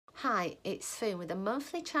Hi, it's Foon with a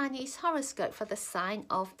monthly Chinese horoscope for the sign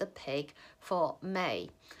of the pig for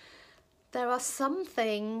May. There are some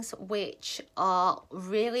things which are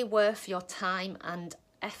really worth your time and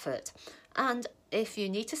effort, and if you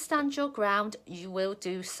need to stand your ground, you will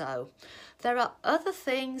do so. There are other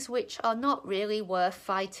things which are not really worth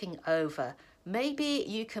fighting over. Maybe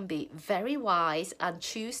you can be very wise and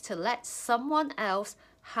choose to let someone else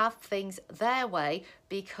have things their way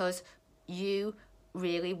because you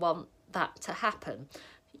really want that to happen.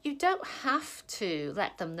 You don't have to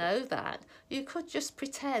let them know that. You could just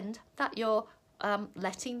pretend that you're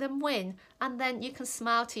letting them win, and then you can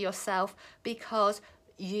smile to yourself because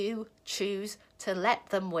you choose to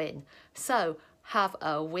let them win. So have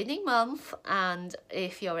a winning month, and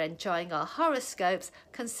if you're enjoying our horoscopes,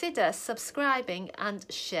 consider subscribing and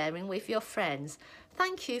sharing with your friends.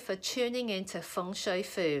 Thank you for tuning in to Feng Shui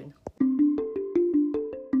Foon.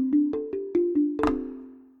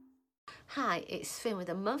 Hi, it's Finn with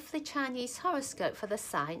a monthly Chinese horoscope for the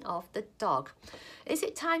sign of the dog. Is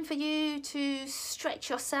it time for you to stretch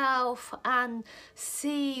yourself and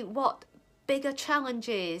see what bigger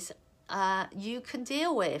challenges you can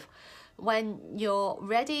deal with? When you're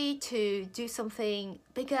ready to do something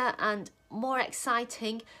bigger and more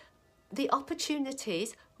exciting, the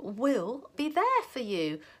opportunities will be there for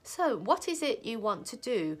you. So what is it you want to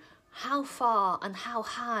do? How far and how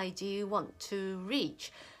high do you want to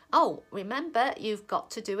reach? Oh, remember, you've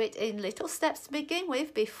got to do it in little steps to begin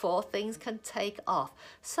with before things can take off.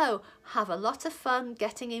 So have a lot of fun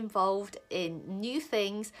getting involved in new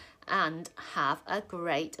things and have a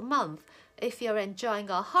great month. If you're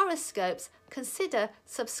enjoying our horoscopes, consider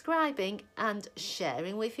subscribing and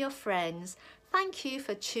sharing with your friends. Thank you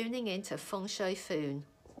for tuning in to Feng Shui Foon.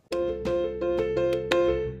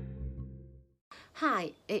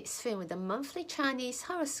 Hi, it's Finn with a monthly Chinese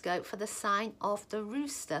horoscope for the sign of the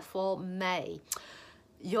rooster for May.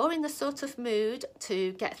 You're in the sort of mood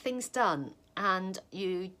to get things done, and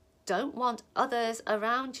you don't want others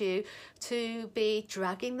around you to be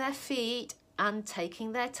dragging their feet and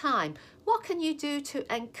taking their time. What can you do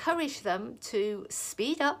to encourage them to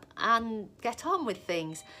speed up and get on with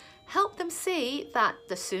things? Help them see that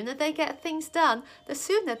the sooner they get things done, the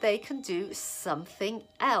sooner they can do something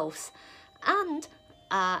else. And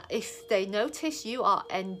if they notice you are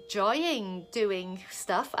enjoying doing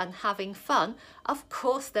stuff and having fun, of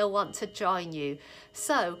course they'll want to join you.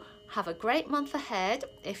 So have a great month ahead.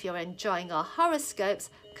 If you're enjoying our horoscopes,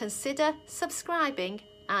 consider subscribing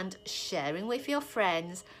and sharing with your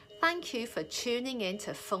friends. Thank you for tuning in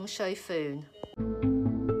to Feng Shui Foon.